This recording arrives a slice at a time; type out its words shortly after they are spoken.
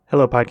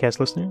Hello, podcast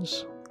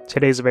listeners.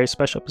 Today is a very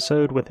special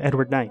episode with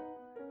Edward Knight,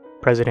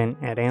 president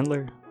at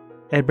Antler.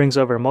 Ed brings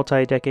over a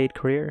multi-decade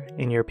career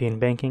in European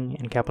banking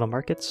and capital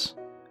markets.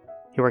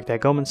 He worked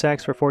at Goldman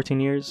Sachs for 14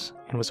 years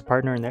and was a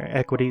partner in their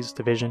equities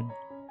division.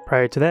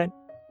 Prior to that,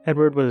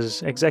 Edward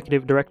was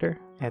executive director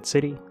at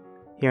Citi.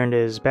 He earned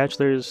his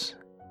bachelor's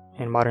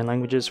in modern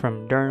languages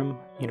from Durham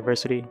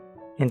University.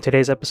 In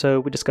today's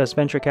episode, we discuss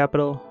venture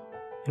capital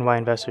and why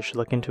investors should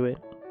look into it.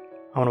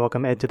 I want to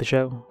welcome Ed to the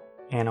show,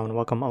 and I want to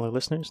welcome all our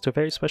listeners to a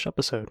very special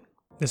episode.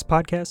 This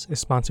podcast is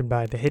sponsored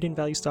by the Hidden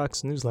Value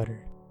Stocks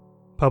newsletter.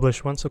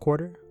 Published once a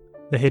quarter,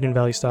 the Hidden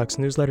Value Stocks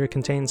newsletter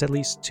contains at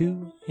least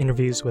 2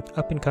 interviews with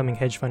up-and-coming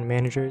hedge fund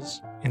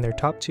managers and their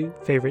top 2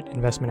 favorite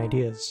investment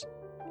ideas.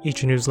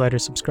 Each newsletter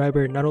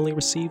subscriber not only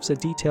receives a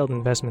detailed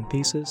investment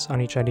thesis on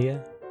each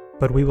idea,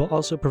 but we will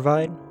also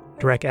provide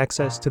direct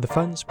access to the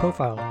fund's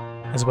profile,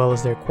 as well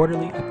as their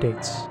quarterly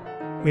updates.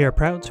 We are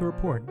proud to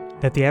report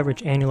that the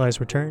average annualized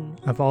return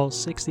of all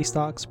 60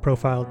 stocks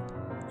profiled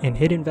in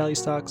Hidden Value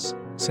Stocks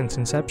since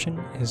inception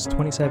is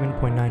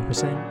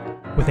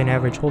 27.9%, with an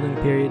average holding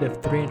period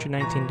of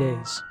 319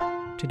 days.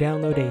 To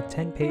download a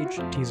 10-page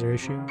teaser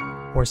issue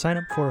or sign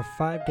up for a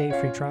 5-day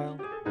free trial,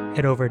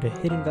 head over to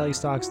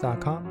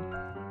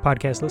hiddenvaluestocks.com.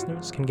 Podcast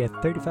listeners can get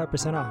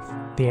 35% off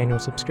the annual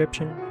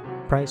subscription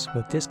price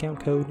with discount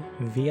code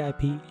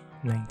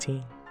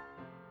VIP19.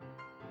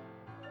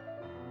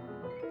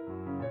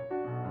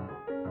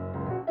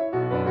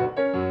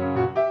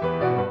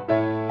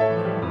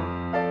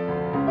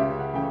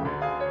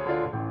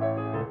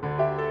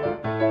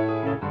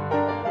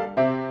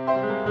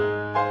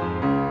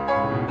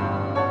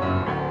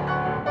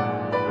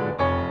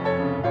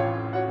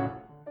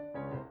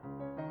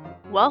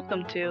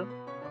 Welcome to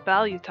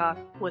Value Talk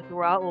with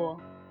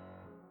Raul.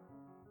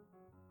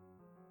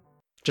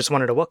 Just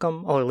wanted to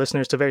welcome all our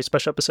listeners to a very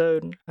special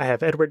episode. I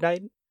have Edward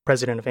Knight,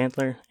 president of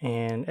Antler,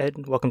 and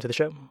Ed, welcome to the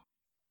show.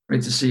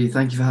 Great to see you.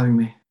 Thank you for having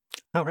me.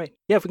 All right.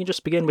 Yeah, if we can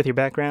just begin with your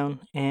background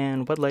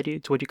and what led you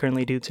to what you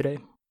currently do today.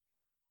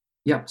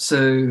 Yeah,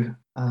 so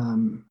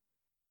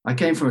I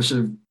came from a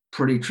sort of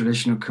pretty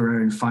traditional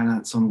career in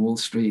finance on Wall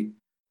Street,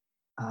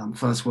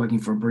 first working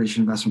for a British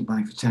investment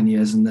bank for 10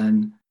 years, and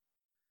then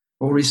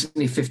more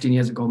recently 15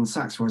 years at Goldman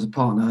Sachs, where I was a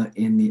partner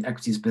in the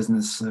equities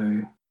business,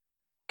 so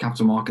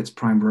capital markets,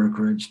 prime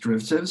brokerage,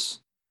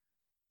 derivatives,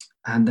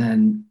 and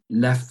then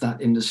left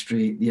that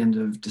industry at the end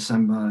of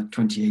December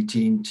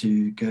 2018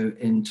 to go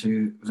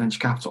into venture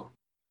capital.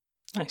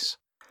 Nice.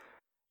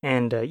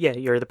 And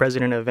you're the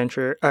president of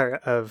Antler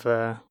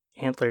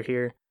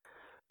here.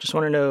 Just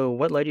want to know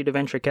what led you to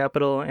venture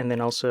capital, and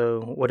then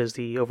also what is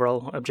the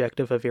overall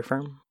objective of your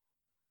firm?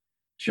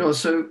 Sure.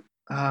 So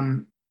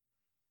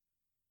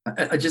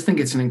I just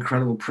think it's an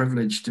incredible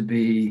privilege to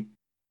be,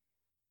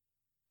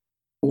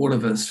 all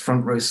of us,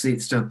 front row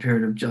seats to a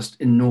period of just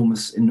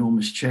enormous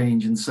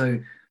change. And so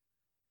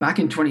back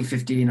in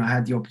 2015, I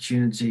had the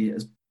opportunity,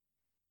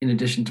 in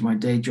addition to my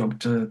day job,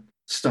 to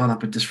start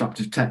up a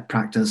disruptive tech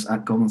practice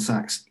at Goldman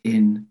Sachs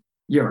in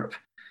Europe.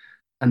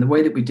 And the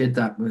way that we did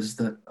that was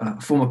that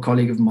a former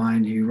colleague of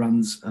mine who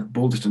runs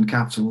Balderton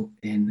Capital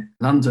in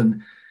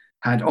London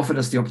had offered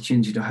us the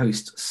opportunity to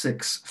host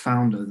 6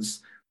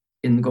 founders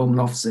in the Goldman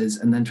offices,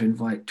 and then to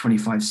invite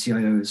 25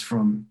 CIOs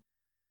from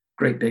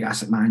great big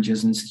asset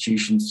managers and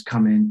institutions to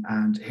come in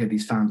and hear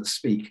these founders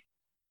speak.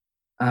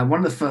 One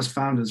of the first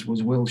founders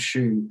was Will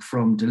Shu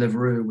from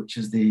Deliveroo, which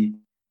is the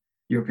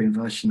European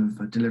version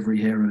of Delivery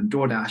Hero and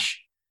DoorDash.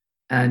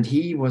 And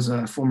he was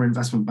a former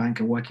investment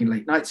banker working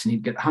late nights, and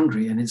he'd get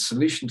hungry, and his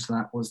solution to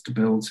that was to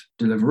build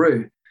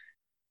Deliveroo.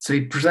 So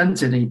he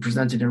presented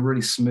in a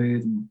really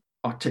smooth and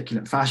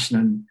articulate fashion,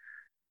 and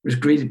was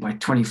greeted by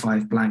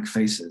 25 blank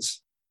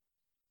faces.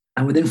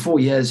 And within 4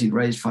 years, he'd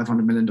raised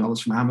 $500 million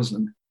from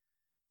Amazon.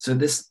 So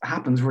this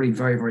happens really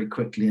very, very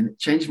quickly. And it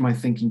changed my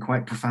thinking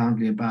quite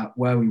profoundly about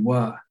where we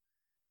were.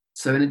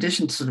 So in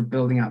addition to sort of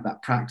building out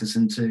that practice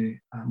into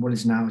what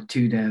is now a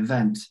 2-day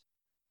event,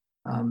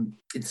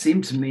 it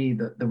seemed to me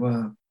that there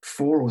were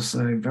 4 or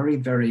so very,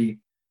 very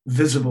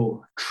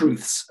visible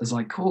truths, as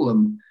I call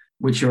them,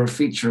 which are a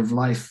feature of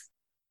life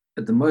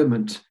at the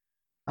moment,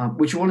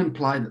 which all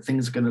imply that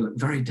things are going to look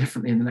very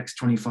differently in the next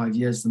 25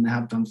 years than they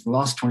have done for the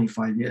last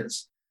 25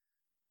 years.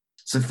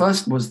 So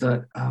first was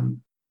that,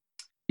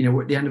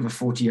 we're at the end of a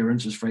 40-year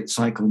interest rate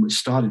cycle, which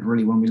started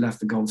really when we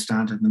left the gold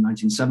standard in the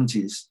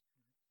 1970s.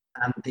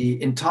 And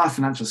the entire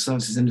financial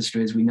services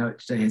industry, as we know it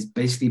today, has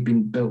basically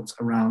been built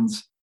around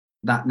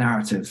that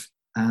narrative.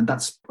 And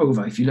that's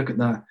over. If you look at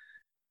the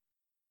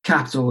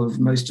capital of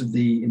most of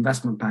the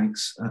investment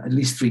banks, at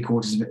least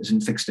 3/4 of it is in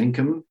fixed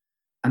income.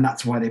 And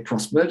that's why they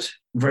prospered,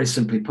 very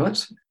simply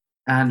put.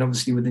 And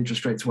obviously with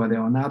interest rates where they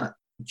are now, that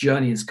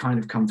journey has kind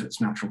of come to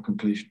its natural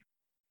conclusion.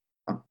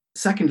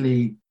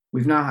 Secondly,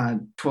 we've now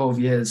had 12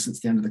 years since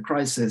the end of the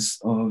crisis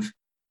of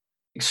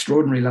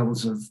extraordinary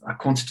levels of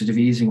quantitative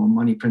easing or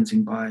money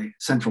printing by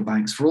central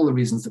banks for all the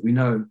reasons that we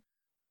know.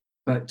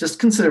 But just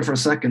consider for a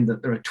second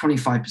that there are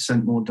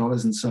 25% more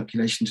dollars in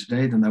circulation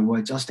today than there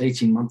were just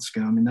 18 months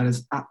ago. I mean, that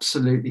is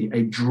absolutely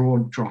a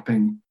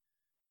jaw-dropping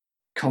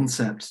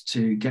concept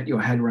to get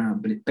your head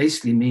around, but it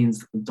basically means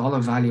that the dollar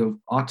value of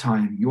our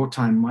time, your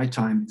time, my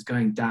time, is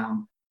going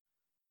down.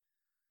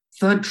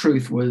 Third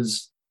truth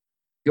was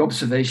the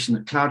observation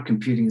that cloud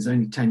computing is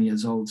only 10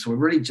 years old. So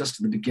we're really just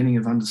at the beginning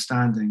of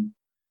understanding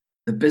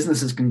that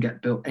businesses can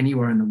get built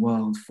anywhere in the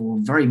world for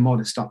very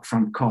modest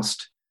upfront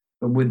cost,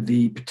 but with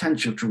the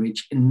potential to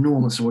reach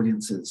enormous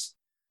audiences.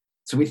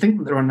 So we think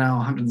that there are now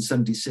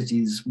 170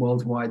 cities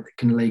worldwide that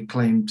can lay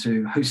claim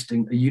to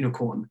hosting a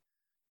unicorn.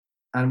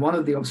 And one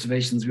of the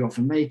observations we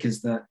often make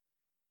is that,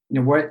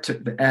 where it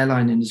took the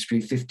airline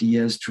industry 50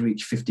 years to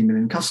reach 50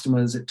 million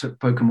customers, it took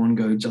Pokemon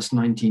Go just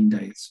 19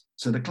 days.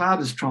 So the cloud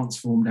has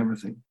transformed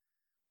everything.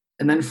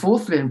 And then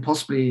fourthly, and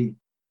possibly,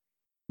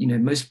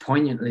 most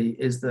poignantly,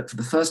 is that for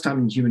the first time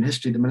in human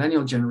history, the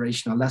millennial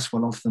generation are less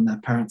well off than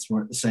their parents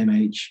were at the same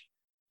age.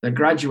 They're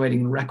graduating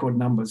in record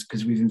numbers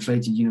because we've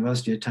inflated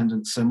university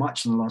attendance so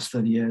much in the last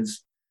 30 years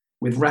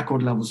with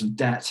record levels of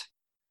debt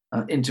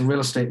into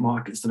real estate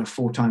markets that are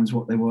 4 times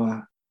what they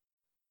were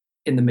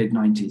in the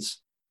mid-90s.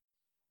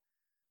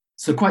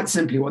 So quite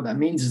simply, what that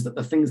means is that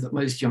the things that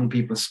most young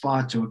people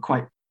aspire to are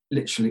quite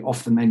literally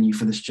off the menu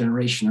for this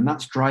generation. And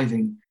that's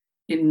driving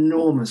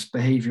enormous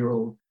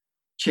behavioral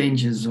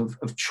changes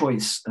of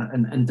choice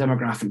and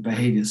demographic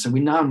behavior. So we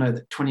now know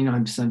that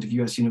 29% of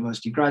US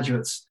university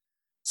graduates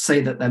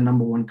say that their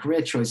number one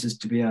career choice is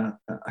to be a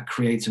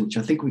creator, which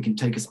I think we can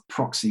take as a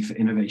proxy for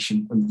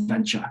innovation and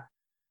venture.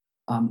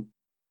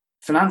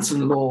 Finance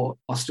and law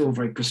are still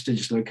very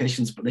prestigious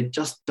locations, but they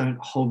just don't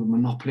hold a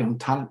monopoly on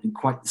talent in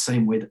quite the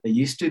same way that they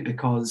used to,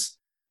 because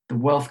the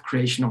wealth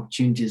creation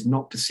opportunity is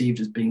not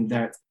perceived as being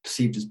there, it's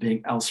perceived as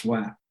being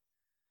elsewhere.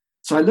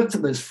 So I looked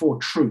at those 4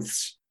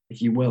 truths,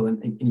 if you will,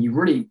 and you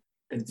really,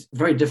 it's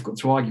very difficult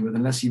to argue with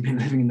unless you've been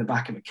living in the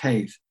back of a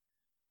cave,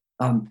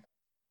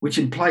 which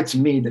implied to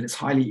me that it's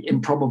highly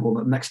improbable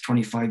that the next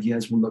 25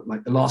 years will look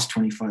like the last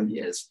 25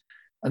 years,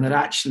 and that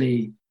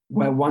actually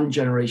where one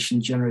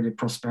generation generated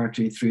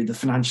prosperity through the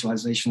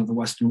financialization of the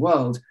Western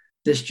world,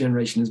 this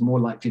generation is more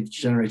likely to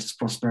generate its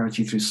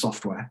prosperity through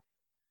software.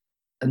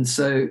 And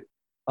so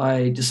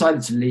I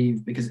decided to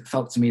leave because it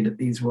felt to me that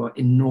these were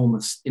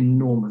enormous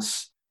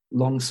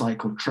long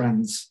cycle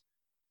trends,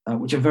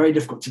 which are very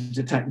difficult to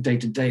detect day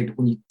to day. But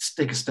when you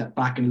take a step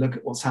back and look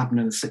at what's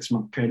happened in a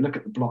 6-month period, look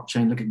at the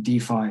blockchain, look at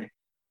DeFi,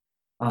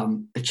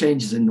 the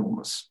change is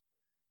enormous.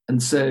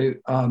 And so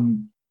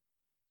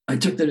I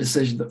took the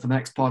decision that for the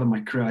next part of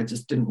my career, I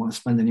just didn't want to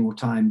spend any more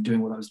time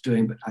doing what I was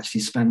doing, but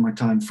actually spend my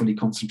time fully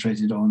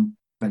concentrated on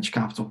venture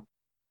capital.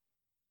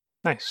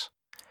 Nice.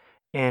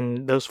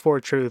 And those 4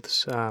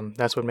 truths,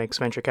 that's what makes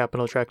venture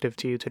capital attractive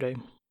to you today?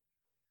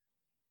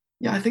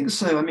 Yeah, I think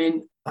so. I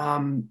mean,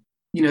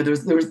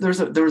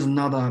 there's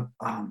another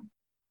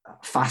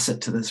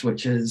facet to this,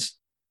 which is,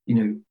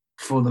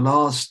 for the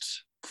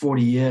last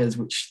 40 years,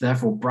 which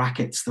therefore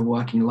brackets the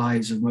working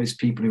lives of most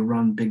people who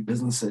run big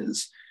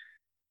businesses,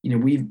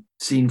 we've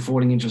seen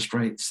falling interest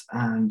rates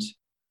and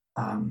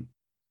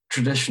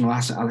traditional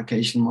asset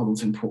allocation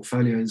models in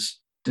portfolios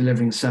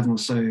delivering 7 or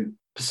so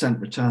 %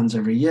 returns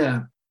every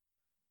year.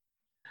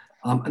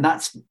 And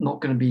that's not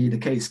going to be the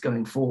case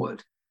going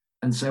forward.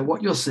 And so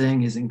what you're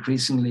seeing is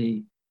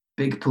increasingly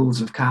big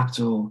pools of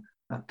capital,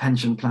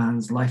 pension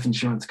plans, life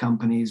insurance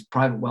companies,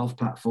 private wealth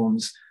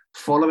platforms,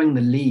 following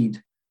the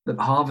lead that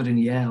Harvard and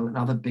Yale and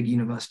other big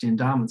university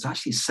endowments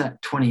actually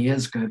set 20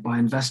 years ago by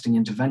investing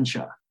into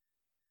venture.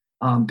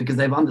 Because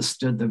they've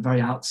understood the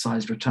very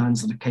outsized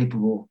returns that are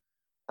capable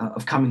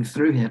of coming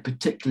through here,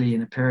 particularly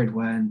in a period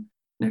when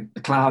the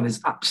cloud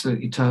is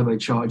absolutely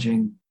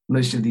turbocharging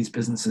most of these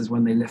businesses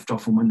when they lift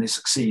off and when they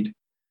succeed.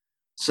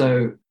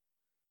 So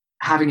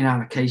having an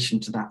allocation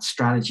to that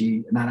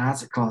strategy and that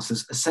asset class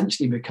has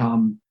essentially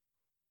become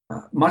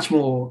much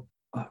more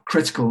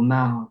critical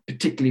now,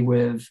 particularly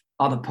with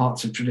other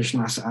parts of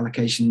traditional asset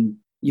allocation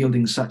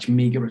yielding such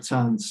meager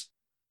returns.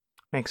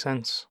 Makes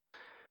sense.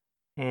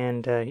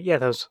 And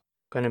that was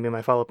going to be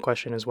my follow-up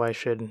question, is why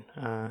should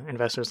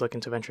investors look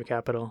into venture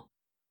capital?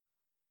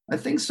 I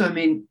think so. I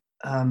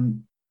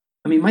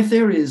mean, my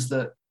theory is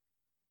that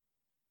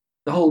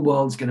the whole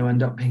world's going to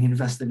end up being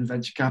invested in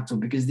venture capital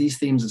because these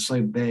themes are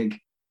so big.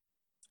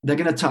 They're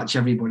going to touch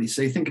everybody.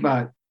 So you think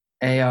about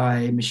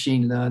AI,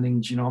 machine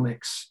learning,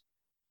 genomics,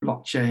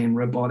 blockchain,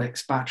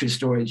 robotics, battery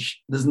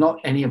storage. There's not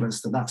any of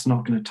us that's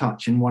not going to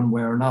touch in one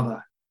way or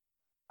another.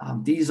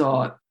 These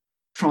are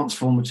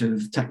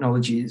transformative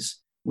technologies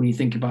when you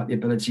think about the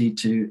ability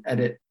to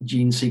edit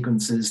gene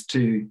sequences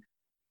to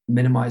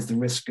minimize the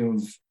risk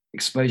of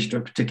exposure to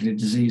a particular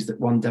disease that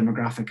one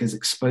demographic is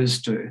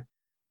exposed to.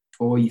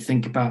 Or you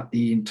think about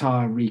the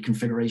entire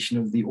reconfiguration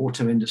of the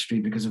auto industry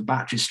because of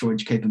battery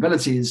storage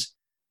capabilities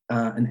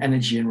and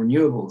energy and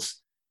renewables.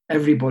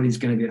 Everybody's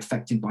going to be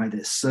affected by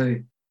this. So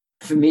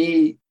for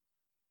me,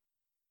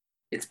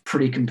 it's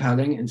pretty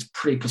compelling. It's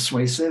pretty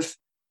persuasive.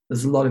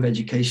 There's a lot of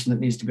education that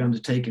needs to be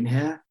undertaken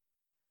here.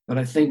 But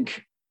I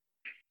think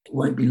it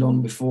won't be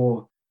long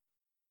before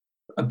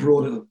a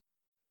broader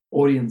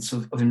audience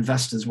of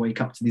investors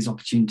wake up to these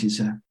opportunities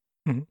here.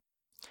 Mm-hmm.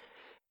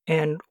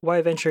 And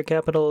why venture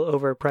capital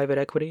over private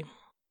equity?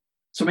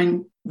 So, I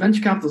mean,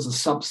 venture capital is a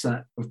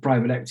subset of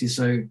private equity.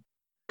 So,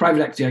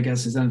 private equity, I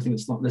guess, is anything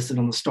that's not listed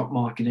on the stock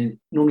market. It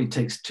normally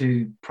takes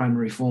two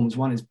primary forms.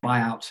 One is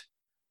buyout,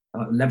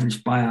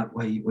 leveraged buyout,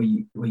 where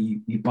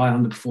you buy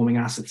underperforming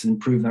assets and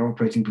improve their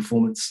operating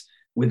performance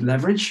with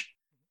leverage.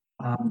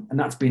 And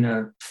that's been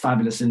a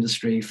fabulous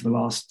industry for the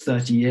last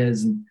 30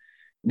 years. And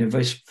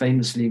very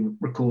famously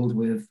recalled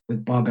with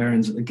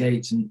Barbarians at the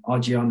Gate and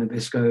RGR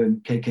Nabisco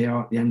and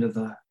KKR at the end of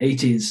the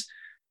 80s,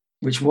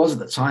 which was at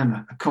the time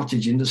a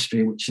cottage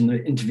industry, which in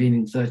the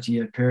intervening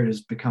 30-year period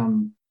has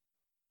become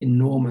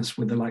enormous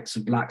with the likes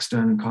of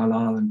Blackstone and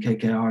Carlyle and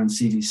KKR and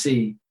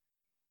CVC.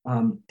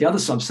 The other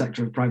subsector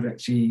of private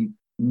equity,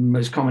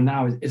 most common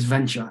now, is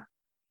venture.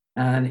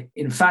 And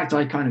in fact,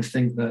 I kind of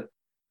think that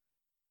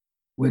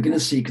we're going to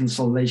see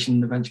consolidation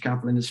in the venture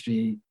capital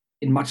industry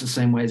in much the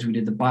same way as we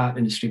did the buyout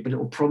industry, but it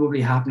will probably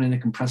happen in a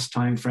compressed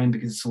time frame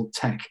because it's all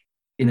tech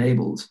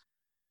enabled.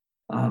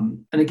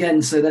 And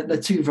again, so that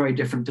they're two very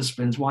different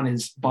disciplines. One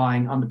is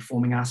buying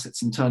underperforming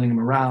assets and turning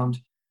them around.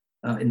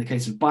 In the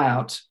case of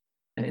buyout,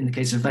 in the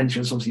case of venture,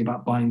 it's obviously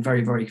about buying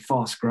very, very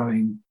fast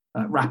growing,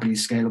 rapidly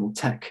scalable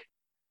tech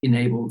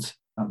enabled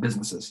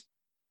businesses.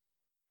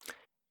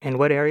 And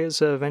what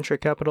areas of venture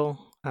capital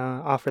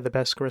offer the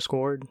best risk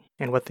reward,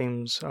 and what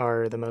themes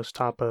are the most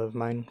top of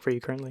mind for you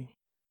currently?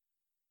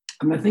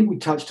 I think we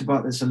touched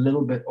about this a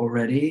little bit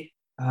already.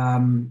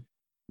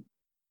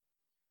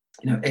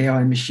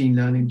 AI, machine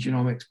learning,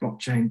 genomics,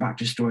 blockchain,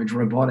 battery storage,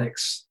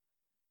 robotics.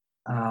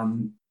 I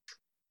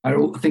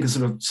think are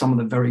sort of some of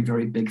the very,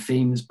 very big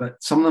themes,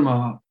 but some of them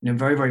are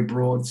very, very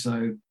broad.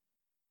 So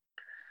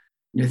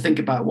think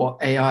about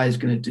what AI is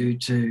going to do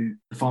to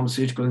the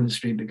pharmaceutical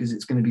industry, because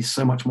it's going to be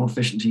so much more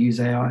efficient to use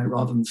AI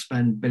rather than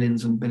spend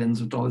billions and billions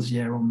of dollars a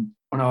year on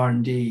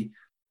R&D.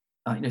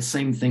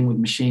 Same thing with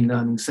machine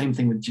learning, same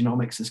thing with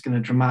genomics. It's going to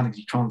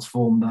dramatically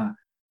transform the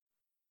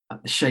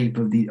shape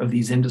of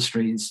these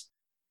industries.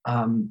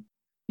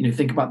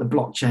 Think about the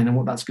blockchain and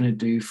what that's going to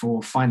do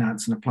for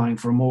finance and applying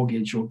for a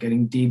mortgage, or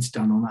getting deeds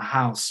done on a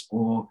house,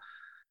 or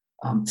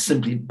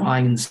simply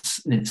buying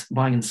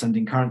and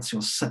sending currency,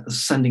 or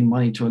sending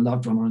money to a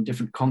loved one on a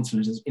different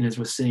continent, as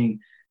we're seeing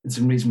in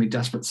some reasonably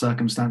desperate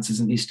circumstances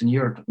in Eastern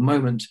Europe at the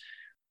moment.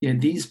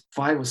 These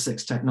 5 or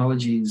 6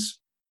 technologies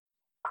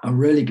are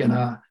really going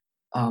to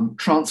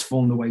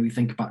transform the way we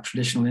think about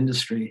traditional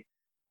industry.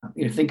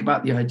 Think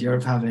about the idea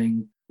of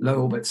having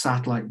low orbit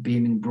satellite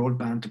beaming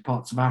broadband to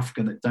parts of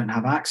Africa that don't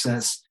have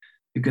access.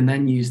 You can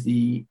then use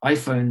the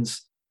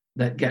iPhones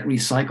that get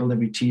recycled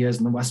every 2 years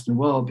in the Western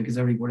world because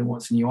everybody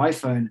wants a new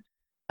iPhone.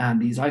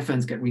 And these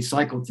iPhones get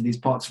recycled to these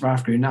parts of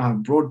Africa who now have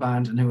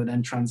broadband and who are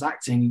then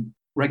transacting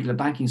regular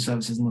banking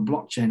services on the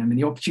blockchain. I mean,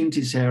 the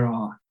opportunities here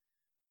are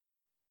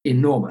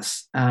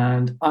enormous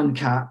and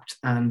uncapped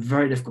and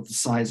very difficult to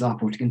size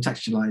up or to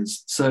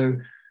contextualize. So,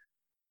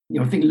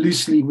 I think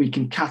loosely we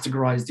can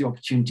categorize the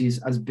opportunities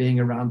as being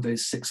around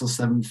those 6 or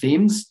 7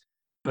 themes.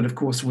 But of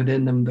course,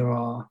 within them, there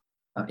are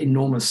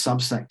enormous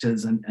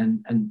subsectors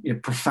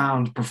and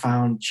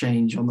profound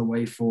change on the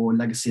way for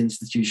legacy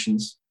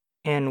institutions.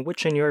 And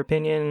which, in your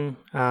opinion,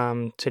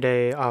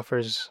 today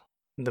offers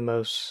the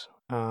most,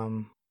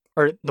 or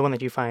the one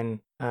that you find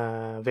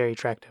very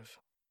attractive?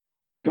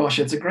 Gosh,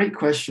 it's a great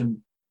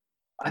question.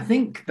 I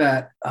think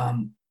that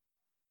the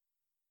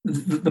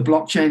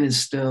blockchain is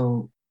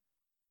still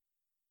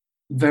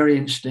very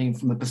interesting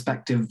from the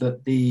perspective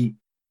that the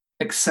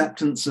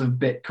acceptance of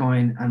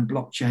Bitcoin and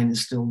blockchain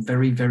is still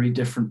very, very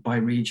different by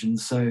region.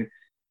 So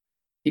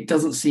it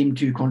doesn't seem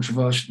too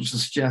controversial to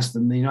suggest that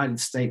in the United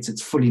States,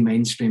 it's fully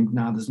mainstreamed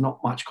now. There's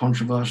not much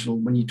controversial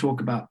when you talk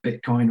about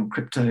Bitcoin or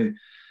crypto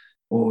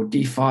or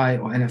DeFi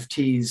or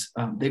NFTs.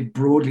 They've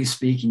broadly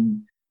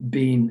speaking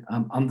been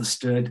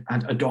understood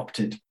and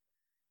adopted.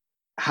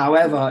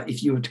 However,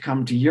 if you were to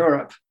come to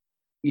Europe,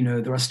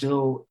 there are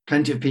still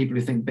plenty of people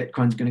who think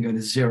Bitcoin's going to go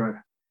to zero.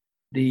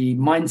 The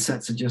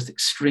mindsets are just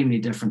extremely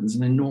different. There's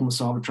an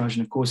enormous arbitrage.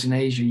 And of course, in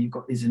Asia, you've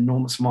got these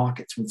enormous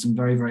markets with some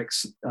very, very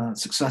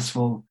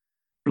successful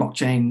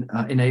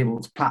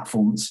blockchain-enabled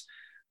platforms.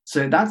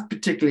 So that's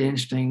particularly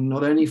interesting,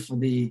 not only for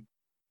the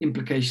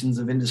implications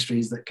of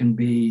industries that can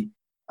be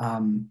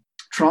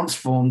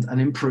transformed and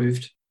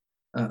improved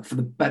for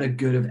the better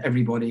good of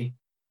everybody,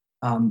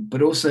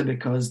 but also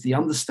because the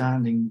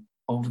understanding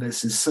of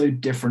this is so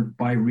different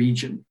by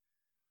region.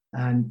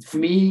 And for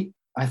me,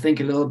 I think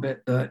a little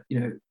bit that,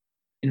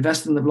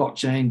 invest in the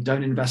blockchain,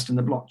 don't invest in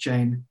the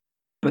blockchain.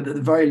 But at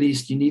the very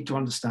least, you need to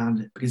understand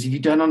it, because if you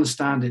don't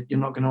understand it, you're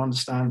not going to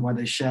understand why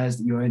those shares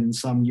that you own in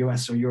some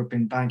US or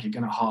European bank are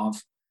going to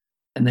halve,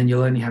 and then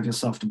you'll only have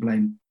yourself to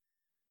blame.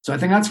 So I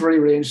think that's really,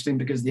 really interesting,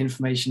 because the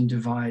information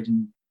divide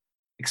and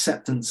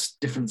acceptance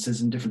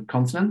differences in different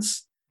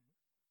continents.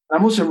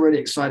 I'm also really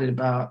excited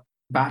about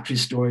battery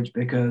storage,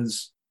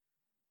 because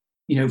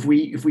if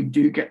we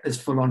do get this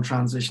full-on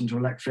transition to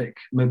electric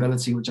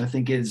mobility, which I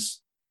think is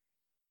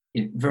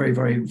very,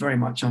 very, very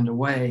much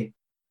underway,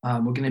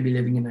 we're going to be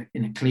living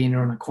in a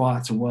cleaner and a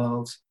quieter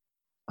world,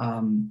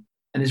 and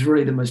it's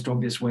really the most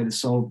obvious way to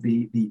solve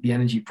the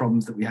energy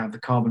problems that we have, the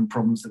carbon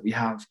problems that we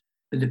have,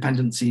 the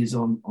dependencies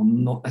on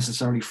not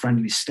necessarily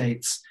friendly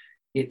states.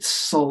 It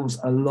solves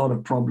a lot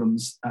of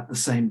problems at the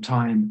same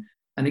time,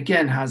 and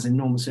again has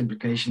enormous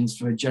implications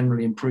for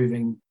generally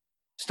improving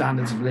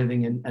standards of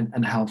living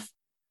and health.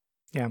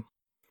 Yeah.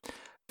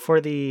 For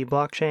the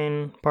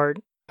blockchain part,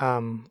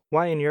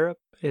 why in Europe?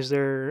 Is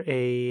there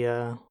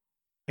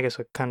I guess,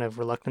 a kind of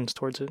reluctance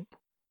towards it?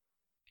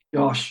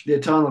 Gosh, the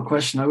eternal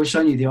question. I wish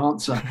I knew the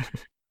answer.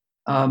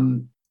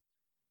 Um,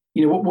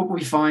 what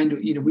we find,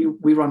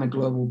 we run a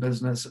global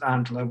business at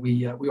Antler.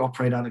 We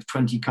operate out of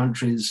 20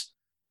 countries,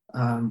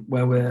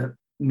 where we're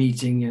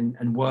meeting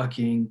and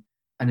working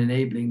and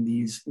enabling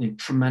these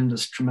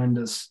tremendous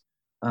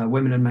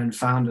women and men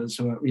founders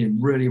who are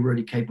really,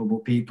 really capable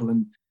people.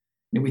 And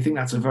we think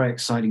that's a very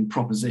exciting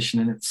proposition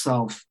in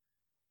itself.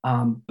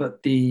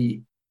 But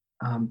the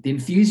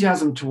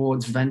enthusiasm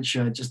towards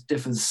venture just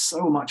differs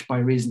so much by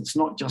reason. It's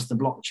not just the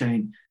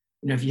blockchain.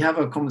 If you have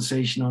a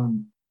conversation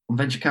on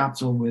venture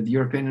capital with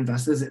European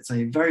investors, it's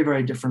a very,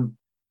 very different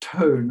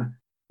tone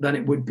than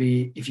it would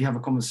be if you have a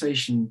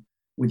conversation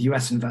with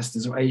US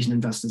investors or Asian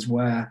investors,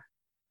 where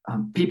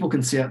people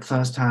can see at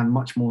firsthand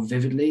much more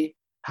vividly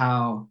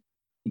how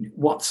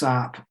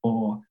WhatsApp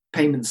or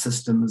payment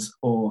systems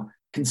or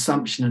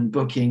consumption and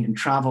booking and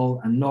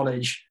travel and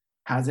knowledge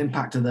has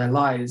impacted their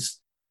lives.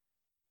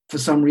 For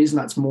some reason,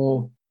 that's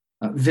more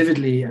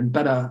vividly and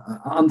better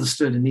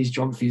understood in these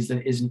geographies than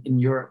it is in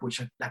Europe,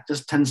 which that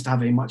just tends to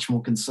have a much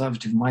more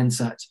conservative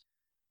mindset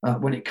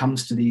when it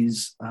comes to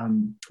these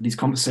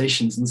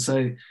conversations. And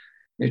so,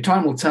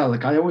 time will tell.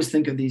 Like, I always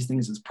think of these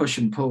things as push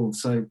and pull.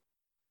 So,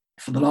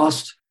 for the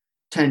last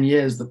 10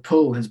 years, the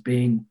pull has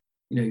been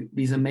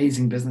these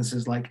amazing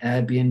businesses like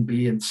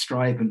Airbnb and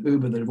Stripe and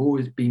Uber that have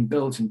always been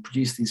built and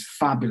produced these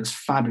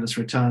fabulous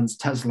returns.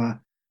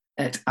 Tesla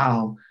et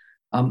al.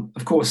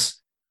 Of course,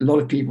 a lot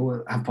of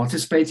people have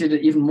participated,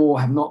 even more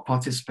have not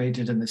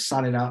participated, and they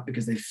sat it out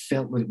because they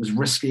felt that it was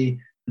risky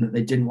and that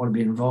they didn't want to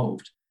be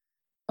involved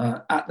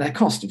at their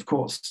cost, of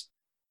course.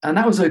 And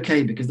that was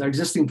okay because their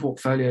existing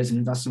portfolios and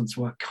investments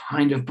were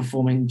kind of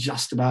performing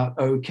just about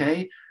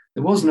okay.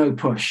 There was no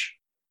push.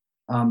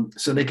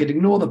 So they could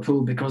ignore the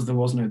pool because there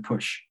was no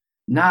push.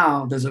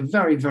 Now there's a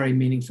very, very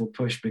meaningful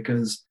push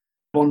because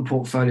bond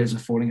portfolios are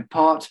falling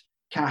apart,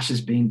 cash is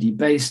being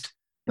debased,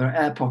 there are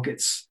air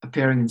pockets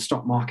appearing in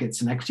stock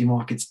markets and equity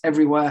markets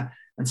everywhere.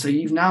 And so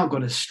you've now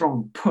got a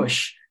strong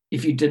push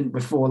if you didn't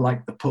before,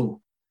 like the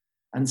pull.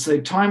 And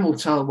so time will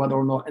tell whether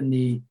or not in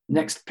the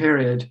next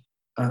period,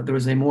 there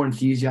is a more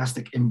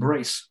enthusiastic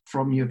embrace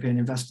from European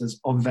investors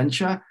of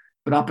venture.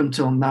 But up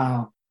until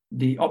now,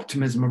 the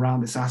optimism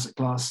around this asset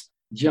class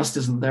just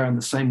isn't there in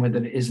the same way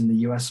that it is in the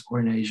US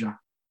or in Asia.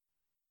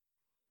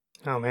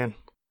 Oh, man.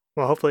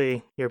 Well,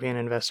 hopefully European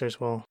investors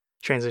will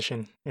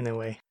transition in a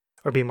way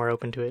or be more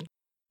open to it.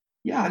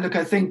 Yeah, look,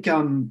 I think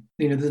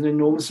there's an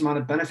enormous amount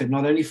of benefit,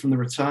 not only from the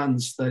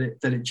returns that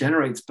it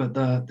generates, but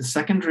the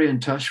secondary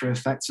and tertiary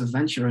effects of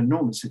venture are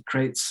enormous. It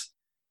creates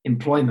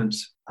employment.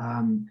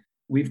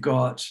 We've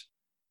got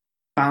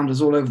founders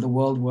all over the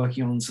world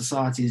working on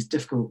society's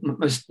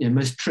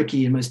most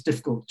tricky and most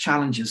difficult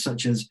challenges,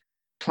 such as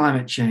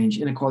climate change,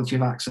 inequality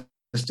of access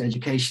to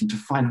education, to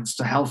finance,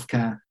 to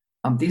healthcare.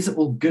 These are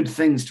all good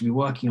things to be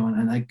working on,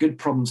 and they're good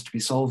problems to be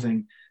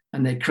solving.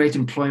 And they create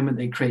employment,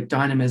 they create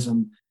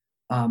dynamism.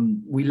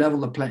 We level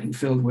the playing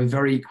field. We're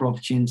very equal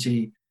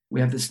opportunity. We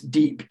have this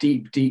deep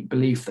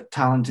belief that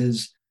talent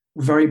is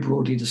very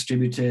broadly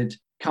distributed,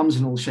 comes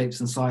in all shapes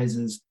and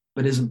sizes,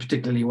 but isn't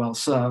particularly well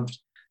served,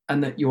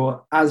 and that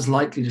you're as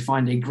likely to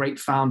find a great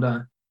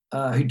founder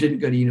who didn't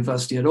go to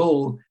university at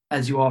all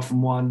as you are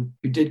from one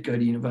who did go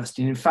to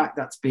university. And in fact,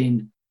 that's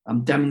been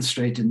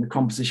demonstrated in the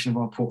composition of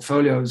our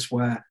portfolios,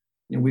 where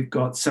we've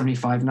got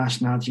 75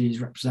 nationalities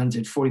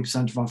represented,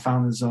 40% of our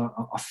founders are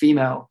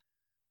female.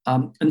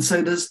 And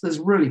so there's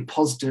really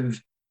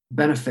positive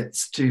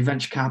benefits to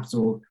venture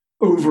capital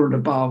over and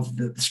above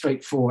the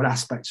straightforward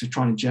aspects of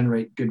trying to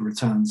generate good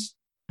returns.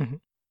 Mm-hmm.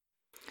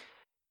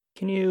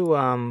 Can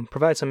you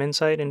provide some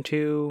insight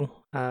into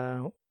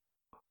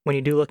when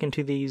you do look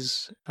into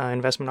these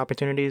investment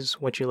opportunities,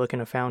 what you look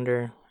in a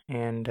founder,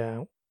 and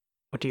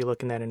what do you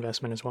look in that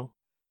investment as well?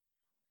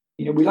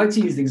 We like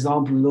to use the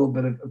example a little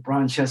bit of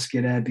Brian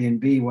Chesky at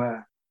Airbnb,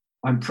 where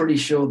I'm pretty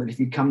sure that if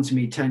you'd come to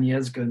me 10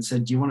 years ago and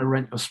said, do you want to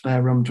rent your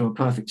spare room to a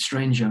perfect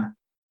stranger?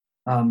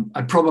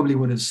 I probably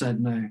would have said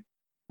no,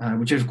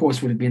 which of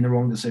course would have been the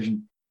wrong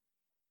decision.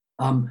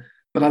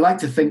 But I like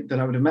to think that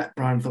I would have met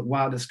Brian and thought,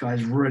 wow, this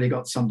guy's really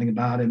got something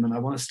about him, and I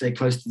want to stay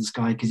close to this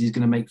guy because he's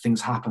going to make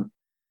things happen.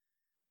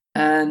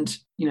 And,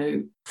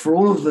 for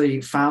all of the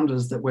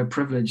founders that we're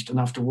privileged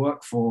enough to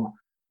work for,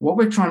 what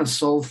we're trying to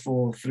solve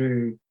for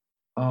through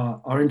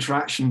our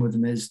interaction with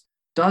them is,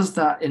 does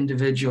that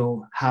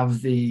individual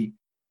have the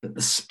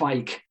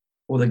spike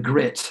or the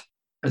grit,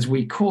 as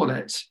we call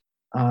it,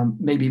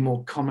 maybe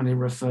more commonly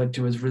referred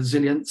to as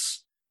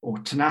resilience or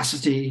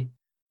tenacity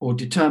or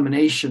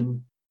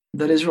determination,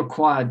 that is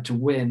required to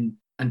win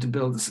and to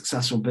build a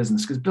successful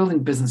business? Because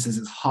building businesses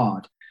is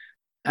hard.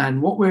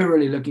 And what we're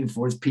really looking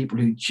for is people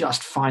who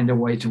just find a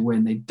way to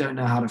win. They don't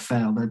know how to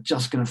fail. They're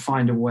just going to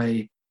find a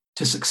way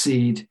to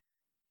succeed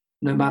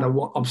no matter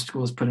what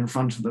obstacles put in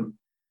front of them.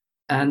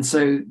 And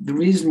so the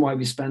reason why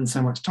we spend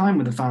so much time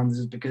with the founders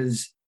is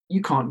because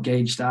you can't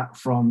gauge that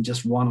from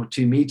just one or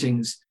two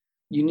meetings.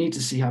 You need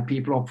to see how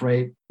people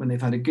operate when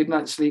they've had a good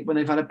night's sleep, when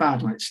they've had a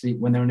bad night's sleep,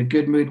 when they're in a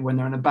good mood, when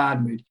they're in a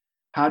bad mood.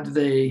 How do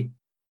they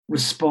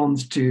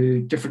respond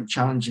to different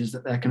challenges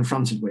that they're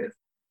confronted with?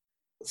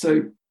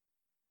 So,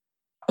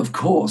 of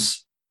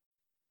course,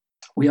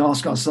 we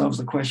ask ourselves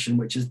the question,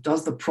 which is,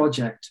 does the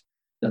project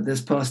that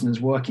this person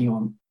is working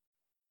on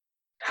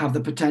have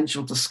the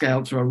potential to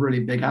scale to a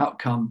really big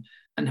outcome?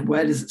 And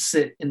where does it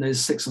sit in those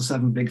 6 or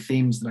 7 big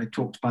themes that I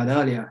talked about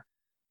earlier?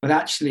 But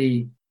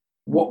actually,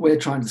 what we're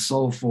trying to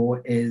solve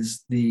for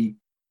is the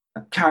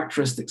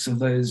characteristics of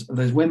those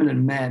women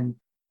and men,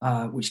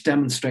 which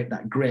demonstrate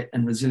that grit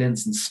and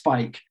resilience and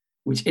spike,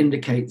 which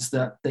indicates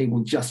that they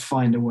will just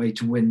find a way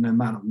to win no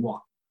matter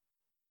what.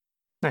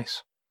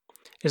 Nice.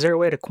 Is there a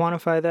way to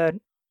quantify that,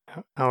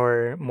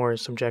 or more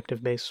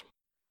subjective base?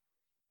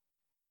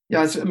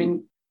 Yeah, I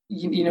mean,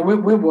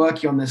 we're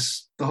working on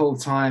this the whole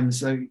time.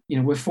 So,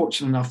 we're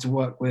fortunate enough to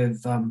work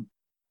with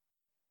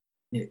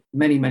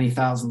many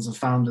thousands of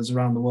founders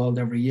around the world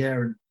every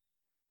year.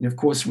 And of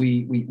course,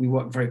 we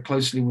work very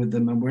closely with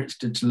them, and we're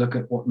interested to look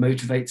at what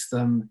motivates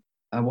them,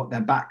 what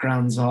their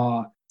backgrounds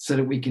are, so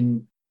that we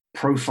can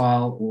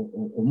profile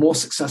or more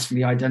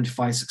successfully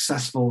identify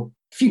successful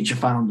future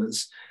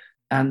founders.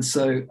 And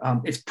so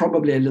it's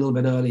probably a little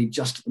bit early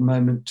just at the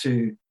moment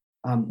to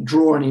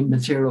draw any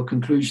material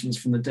conclusions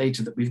from the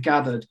data that we've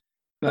gathered.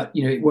 But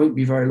it won't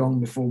be very long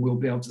before we'll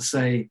be able to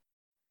say,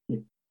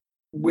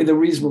 with a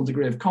reasonable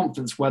degree of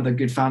confidence, whether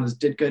good founders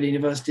did go to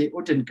university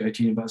or didn't go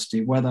to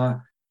university,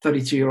 whether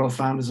 32-year-old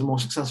founders are more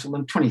successful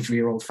than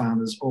 23-year-old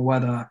founders, or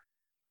whether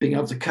being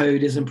able to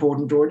code is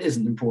important or it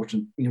isn't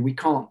important. We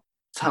can't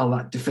tell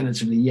that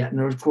definitively yet. And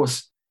there are, of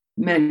course,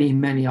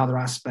 many other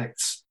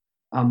aspects.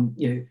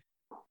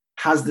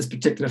 Has this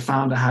particular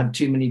founder had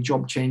too many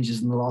job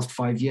changes in the last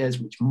 5 years,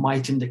 which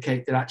might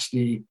indicate that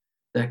actually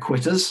they're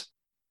quitters?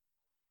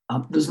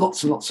 There's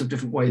lots and lots of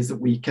different ways that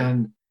we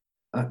can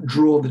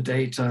draw the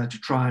data to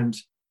try and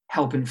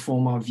help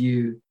inform our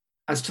view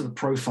as to the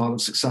profile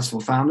of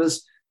successful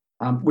founders,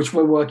 which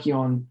we're working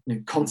on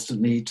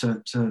constantly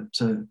to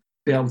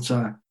be able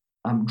to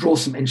draw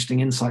some interesting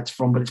insights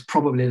from, but it's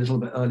probably a little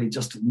bit early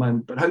just at the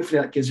moment. But hopefully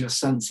that gives you a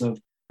sense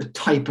of the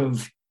type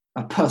of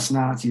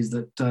personalities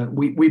that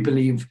we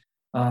believe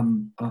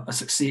are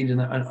succeed and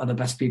are the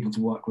best people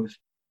to work with.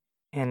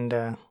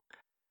 And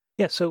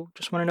so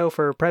just want to know,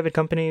 for private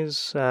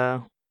companies,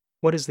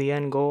 what is the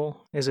end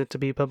goal? Is it to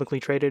be publicly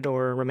traded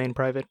or remain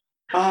private?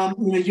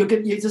 You're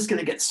just going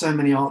to get so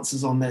many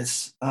answers on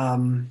this.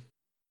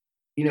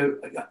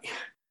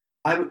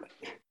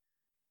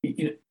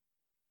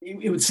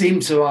 It would seem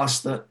to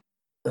us that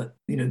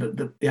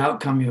the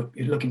outcome you're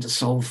looking to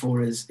solve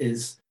for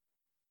is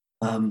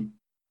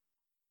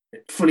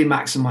fully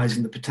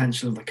maximizing the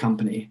potential of the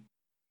company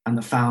and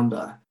the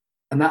founder,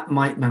 and that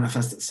might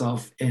manifest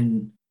itself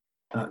in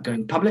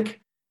going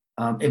public.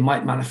 It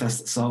might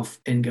manifest itself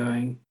in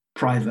going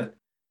private,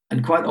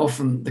 and quite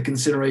often the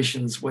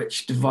considerations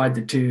which divide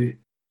the two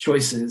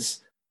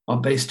choices are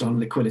based on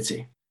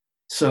liquidity.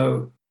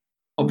 So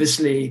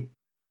obviously,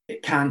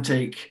 it can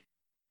take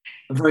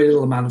a very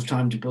little amount of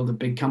time to build a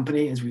big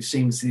company, as we've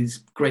seen with these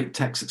great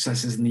tech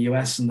successes in the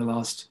US in the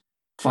last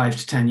 5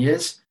 to 10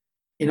 years.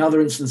 In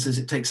other instances,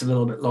 it takes a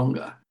little bit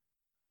longer,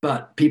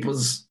 but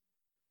people's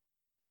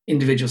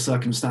individual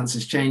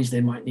circumstances change.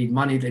 They might need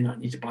money, they might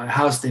need to buy a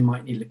house, they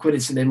might need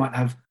liquidity, they might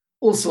have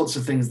all sorts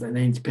of things that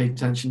they need to pay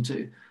attention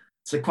to.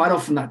 So quite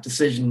often that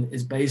decision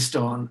is based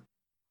on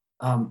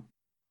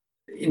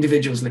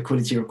individuals'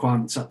 liquidity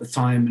requirements at the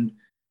time and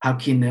how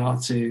keen they are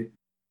to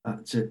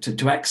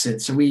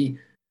exit. So we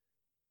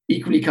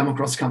equally come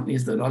across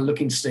companies that are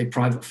looking to stay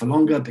private for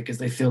longer because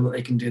they feel that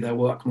they can do their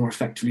work more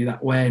effectively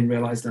that way and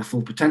realize their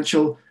full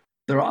potential.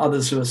 There are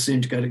others who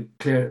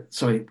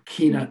are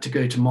keener to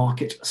go to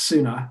market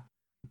sooner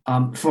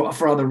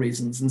for other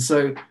reasons. And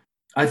so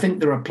I think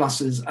there are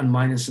pluses and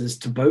minuses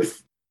to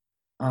both.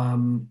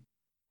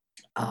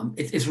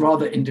 It's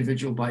rather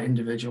individual by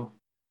individual.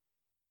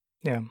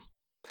 Yeah.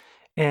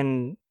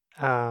 And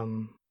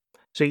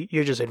so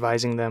you're just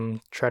advising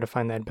them try to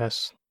find that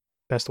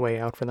best way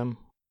out for them,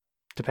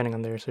 depending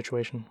on their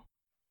situation.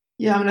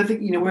 Yeah, I mean, I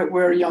think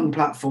we're a young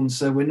platform,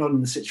 so we're not in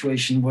the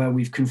situation where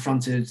we've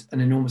confronted an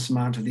enormous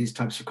amount of these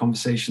types of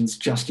conversations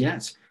just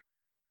yet.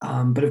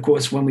 But of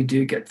course, when we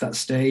do get to that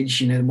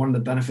stage, one of the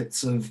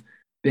benefits of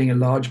being a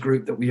large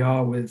group that we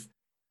are, with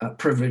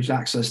privileged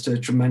access to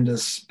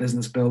tremendous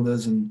business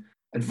builders and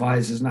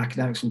advisors and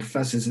academics and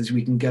professors, is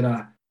we can get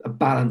a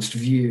balanced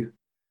view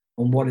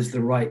on what is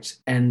the right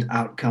end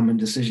outcome and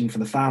decision for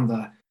the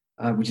founder,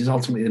 which is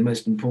ultimately the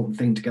most important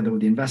thing, together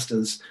with the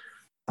investors.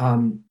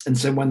 And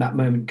so when that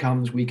moment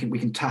comes, we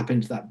can tap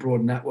into that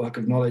broad network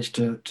of knowledge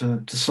to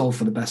solve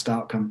for the best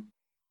outcome.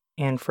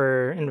 And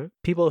for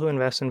people who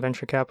invest in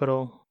venture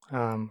capital,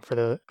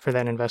 for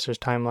that investor's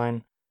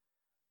timeline,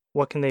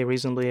 what can they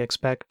reasonably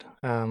expect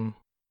when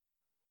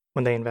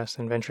they invest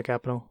in venture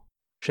capital?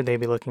 Should they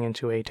be looking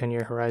into a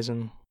 10-year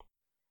horizon?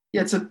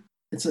 Yeah, it's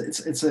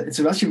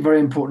actually a very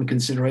important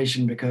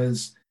consideration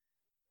because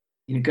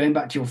going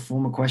back to your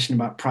former question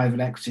about private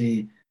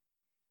equity,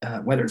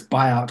 whether it's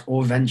buyout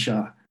or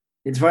venture,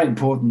 it's very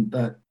important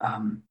that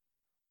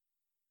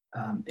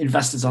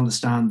investors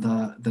understand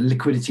the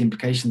liquidity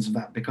implications of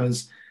that,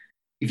 because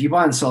if you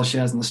buy and sell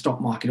shares in the stock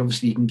market,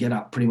 obviously you can get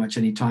out pretty much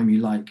any time you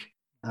like,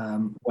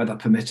 weather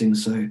permitting.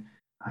 So,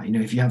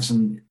 if you have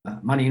some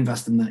money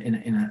invested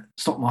in a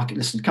stock market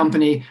listed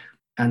company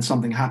and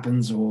something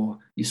happens or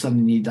you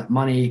suddenly need that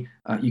money,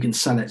 you can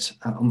sell it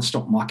on the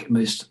stock market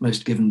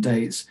most given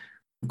days.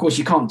 Of course,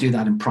 you can't do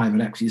that in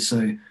private equity.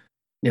 So,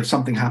 if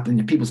something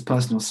happened, people's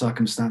personal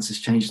circumstances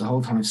change the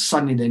whole time,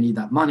 suddenly they need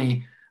that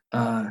money.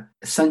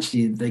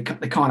 Essentially, they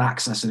can't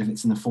access it if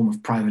it's in the form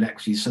of private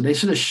equity. So they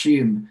should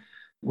assume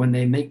when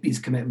they make these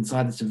commitments,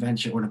 either to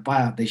venture or to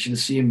buyout, they should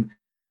assume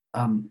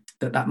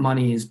that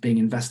money is being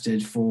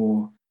invested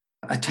for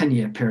a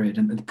 10-year period,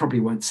 and they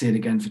probably won't see it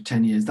again for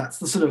 10 years. That's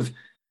the sort of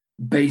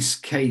base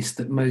case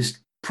that most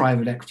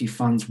private equity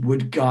funds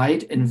would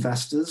guide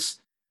investors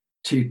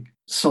to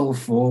solve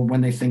for when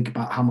they think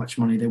about how much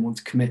money they want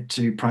to commit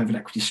to private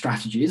equity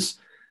strategies.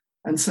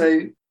 And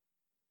so,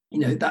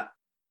 that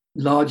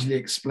largely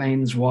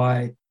explains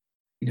why,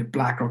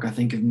 BlackRock, I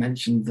think, have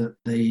mentioned that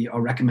they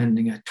are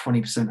recommending a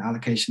 20%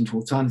 allocation to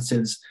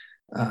alternatives.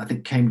 I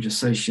think Cambridge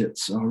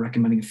Associates are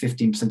recommending a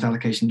 15%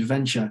 allocation to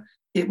venture.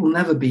 It will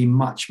never be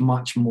much,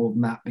 much more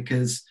than that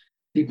because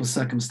people's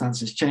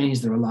circumstances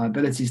change. There are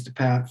liabilities to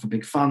pay out for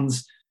big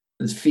funds.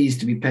 There's fees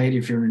to be paid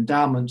if you're an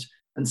endowment.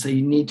 And so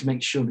you need to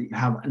make sure that you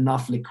have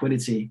enough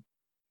liquidity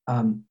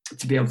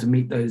to be able to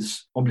meet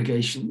those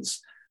obligations,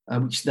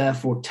 which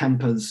therefore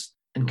tempers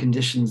and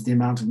conditions the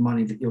amount of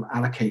money that you'll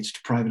allocate to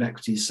private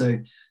equity. So,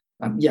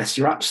 yes,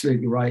 you're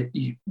absolutely right.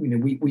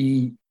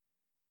 We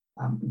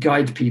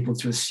guide people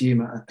to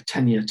assume a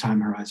 10-year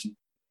time horizon.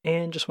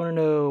 And just want to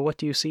know, what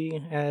do you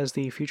see as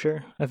the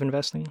future of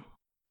investing?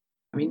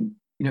 I mean,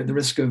 at the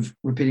risk of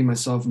repeating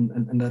myself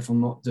and therefore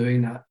not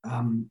doing that,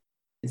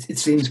 it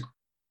seems,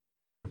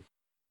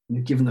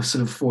 given the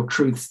sort of four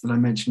truths that I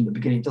mentioned at the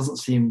beginning, it doesn't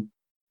seem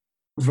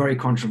very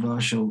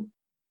controversial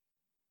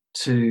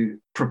to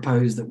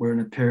propose that we're in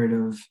a period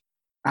of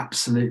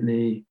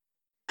absolutely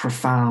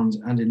profound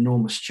and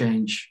enormous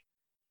change.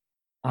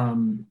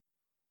 And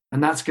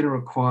that's going to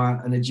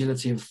require an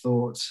agility of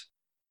thought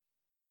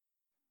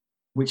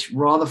which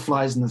rather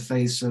flies in the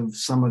face of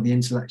some of the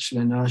intellectual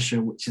inertia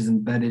which is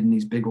embedded in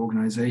these big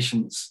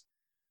organizations,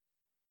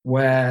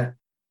 where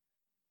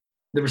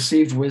the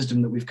received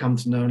wisdom that we've come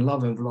to know and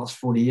love over the last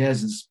 40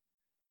 years has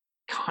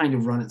kind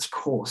of run its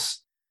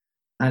course.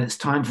 And it's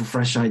time for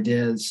fresh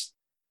ideas.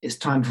 It's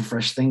time for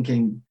fresh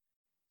thinking.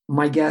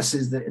 My guess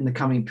is that in the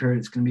coming period,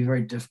 it's going to be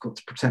very difficult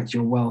to protect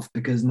your wealth,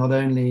 because not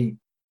only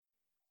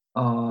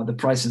are the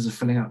prices of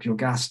filling up your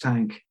gas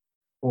tank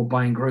or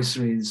buying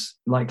groceries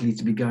likely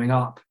to be going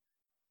up,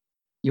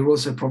 you're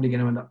also probably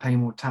going to end up paying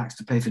more tax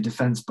to pay for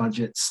defense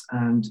budgets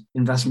and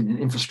investment in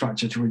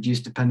infrastructure to reduce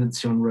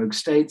dependency on rogue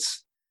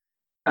states.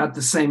 At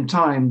the same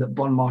time that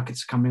bond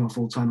markets are coming off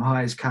all-time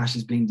highs, cash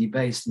is being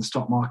debased, and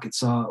stock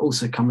markets are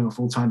also coming off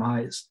all-time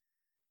highs.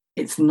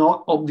 It's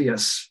not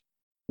obvious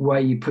where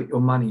you put your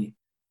money.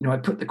 I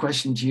put the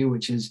question to you,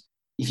 which is,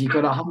 if you've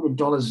got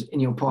 $100 in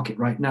your pocket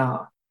right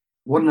now,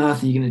 what on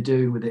earth are you going to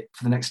do with it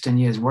for the next 10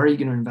 years? Where are you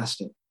going to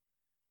invest it?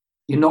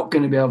 You're not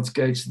going to be able to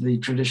go to the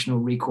traditional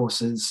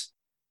recourses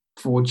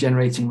for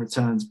generating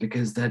returns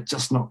because they're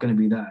just not going to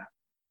be there.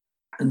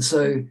 And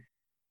so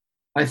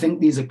I think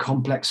these are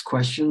complex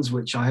questions,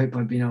 which I hope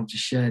I've been able to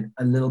shed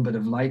a little bit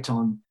of light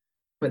on,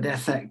 but they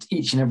affect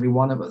each and every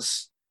one of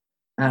us.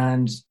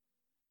 And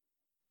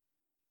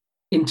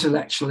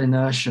intellectual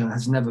inertia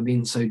has never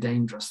been so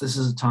dangerous. This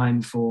is a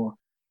time for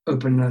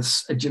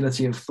openness,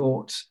 agility of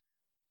thought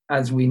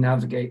as we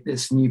navigate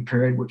this new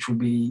period, which will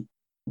be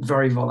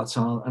very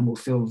volatile and will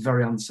feel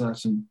very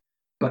uncertain,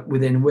 but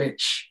within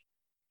which,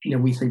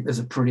 we think there's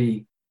a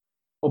pretty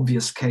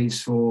obvious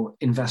case for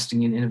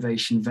investing in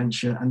innovation,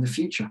 venture, and the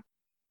future.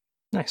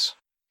 Nice.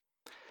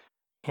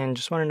 And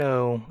just want to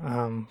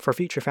know, for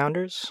future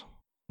founders,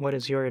 what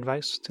is your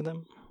advice to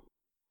them?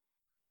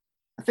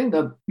 I think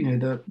that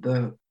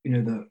the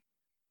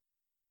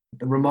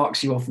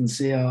remarks you often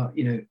see are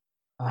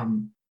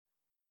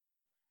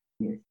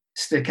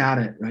stick at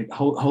it, right?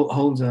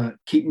 Hold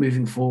keep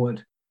moving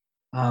forward.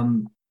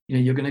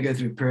 You're going to go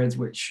through periods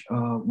which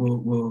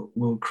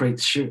will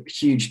create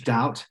huge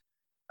doubt,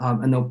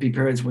 and there'll be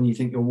periods when you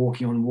think you're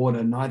walking on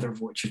water, neither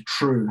of which are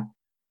true.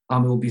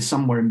 It will be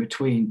somewhere in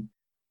between.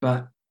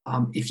 But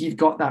if you've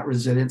got that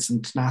resilience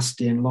and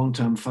tenacity and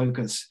long-term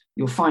focus,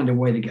 you'll find a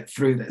way to get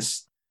through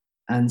this.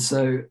 And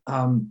so,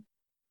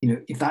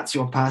 if that's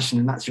your passion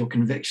and that's your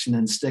conviction,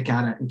 then stick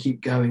at it and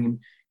keep going and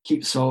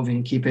keep solving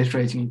and keep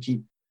iterating and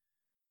keep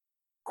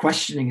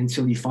questioning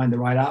until you find the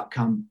right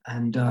outcome.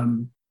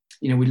 And,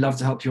 we'd love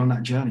to help you on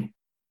that journey.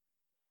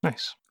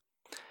 Nice.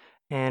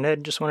 And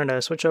Ed, just wanted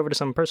to switch over to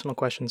some personal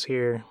questions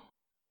here.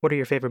 What are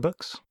your favorite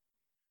books?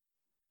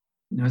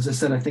 As I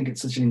said, I think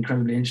it's such an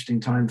incredibly interesting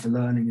time for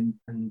learning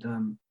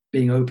and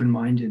being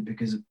open-minded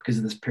because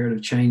of this period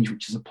of change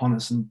which is upon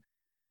us. And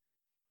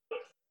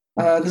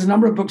there's a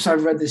number of books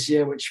I've read this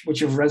year which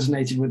have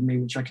resonated with me,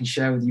 which I can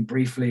share with you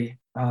briefly.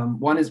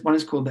 One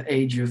is called The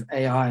Age of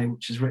AI,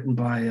 which is written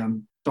by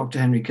Dr.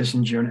 Henry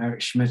Kissinger and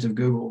Eric Schmidt of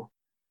Google.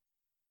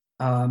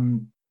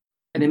 And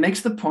it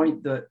makes the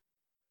point that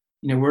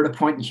we're at a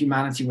point in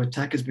humanity where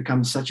tech has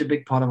become such a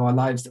big part of our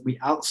lives that we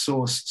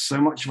outsource so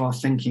much of our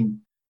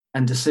thinking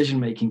and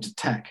decision-making to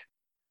tech,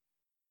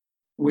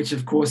 which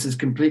of course is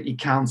completely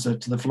counter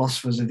to the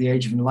philosophers of the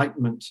Age of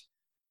Enlightenment,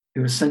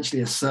 who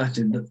essentially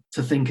asserted that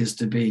to think is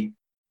to be.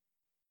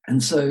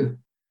 And so,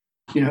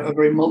 a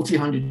very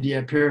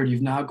multi-hundred-year period,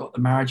 you've now got the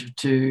marriage of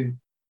two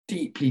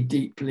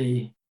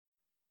deeply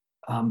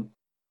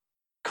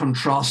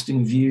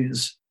contrasting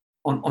views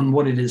on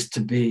what it is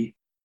to be.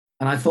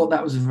 And I thought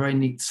that was a very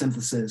neat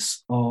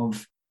synthesis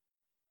of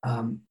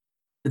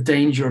the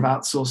danger of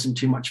outsourcing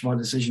too much of our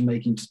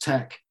decision-making to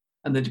tech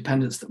and the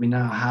dependence that we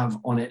now have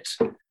on it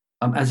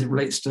as it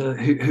relates to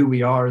who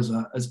we are as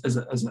a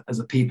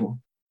people.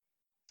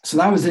 So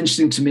that was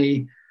interesting to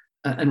me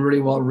and really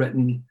well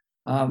written.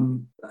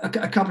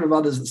 A couple of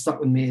others that stuck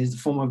with me is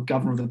the former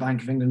governor of the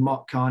Bank of England,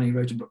 Mark Carney,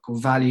 wrote a book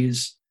called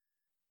Values,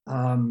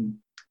 and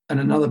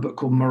another book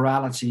called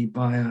Morality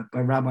by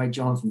Rabbi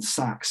Jonathan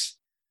Sachs.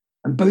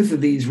 And both of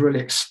these really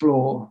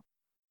explore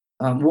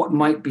what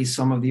might be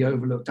some of the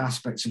overlooked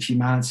aspects of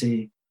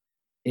humanity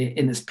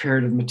in this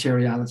period of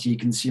materiality,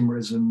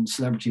 consumerism,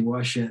 celebrity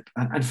worship,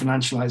 and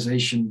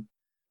financialization.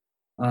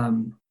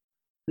 And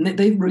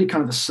they really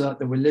kind of assert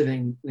that we're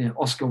living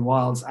Oscar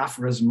Wilde's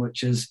aphorism,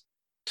 which is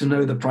to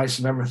know the price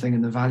of everything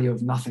and the value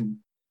of nothing.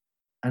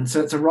 And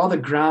so it's a rather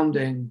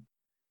grounding,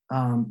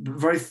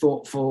 very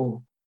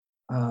thoughtful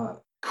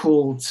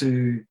call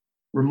to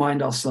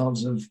remind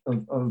ourselves of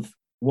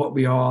what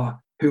we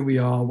are, who we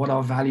are, what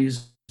our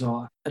values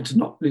are, and to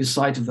not lose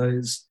sight of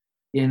those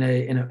in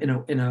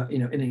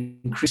an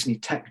increasingly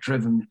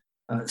tech-driven,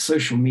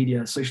 social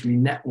media, socially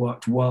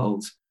networked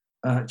world,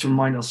 to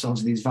remind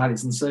ourselves of these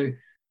values. And so,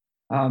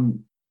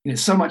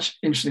 so much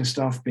interesting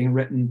stuff being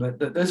written, but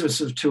those are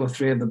sort of two or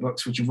three of the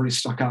books which have really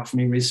stuck out for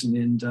me recently,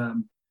 and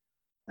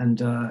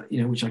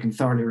which I can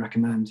thoroughly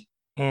recommend.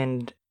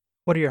 And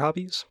what are your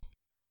hobbies?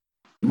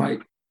 My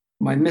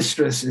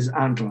mistress is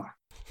Antler.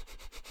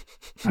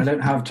 I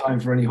don't have time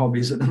for any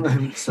hobbies at the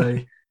moment, so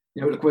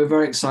look, we're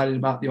very excited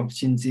about the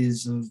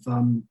opportunities of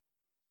the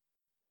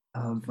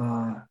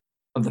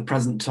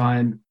present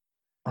time,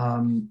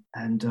 and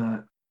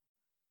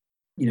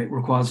it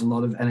requires a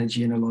lot of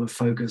energy and a lot of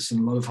focus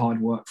and a lot of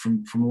hard work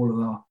from all of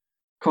our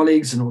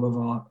colleagues and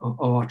all of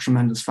our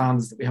tremendous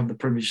fans that we have the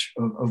privilege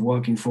of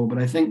working for. But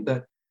I think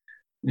that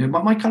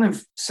my kind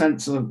of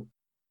sense of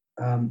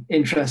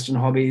interest and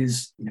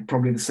hobbies,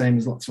 probably the same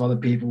as lots of other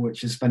people,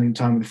 which is spending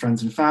time with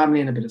friends and family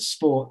and a bit of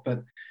sport.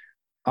 But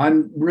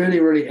I'm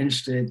really, really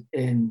interested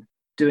in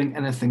doing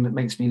anything that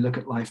makes me look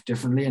at life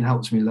differently and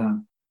helps me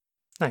learn.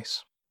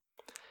 Nice.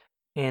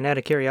 And out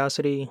of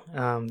curiosity,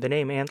 the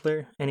name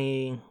Antler,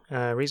 any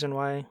reason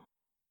why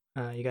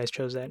you guys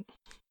chose that?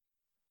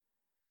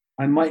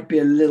 I might be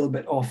a little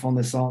bit off on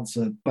this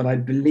answer, but I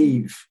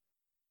believe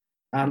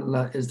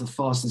antler is the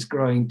fastest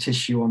growing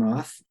tissue on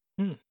Earth.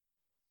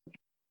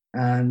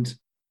 And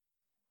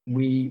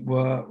we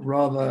were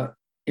rather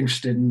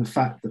interested in the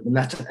fact that the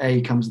letter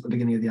A comes at the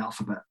beginning of the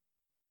alphabet.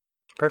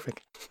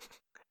 Perfect.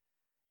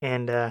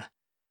 And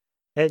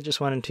Ed, just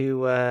wanted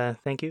to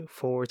thank you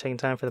for taking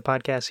time for the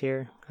podcast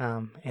here,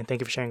 and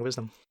thank you for sharing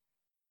wisdom.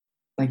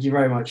 Thank you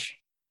very much.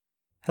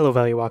 Hello,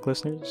 Value Walk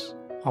listeners.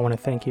 I want to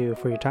thank you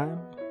for your time.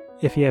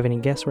 If you have any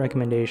guest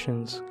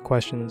recommendations,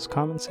 questions,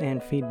 comments,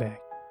 and feedback,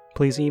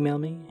 please email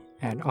me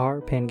at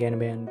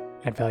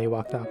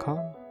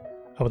rpanganaban@valuewalk.com.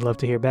 I would love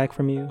to hear back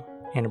from you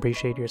and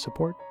appreciate your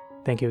support.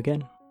 Thank you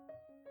again.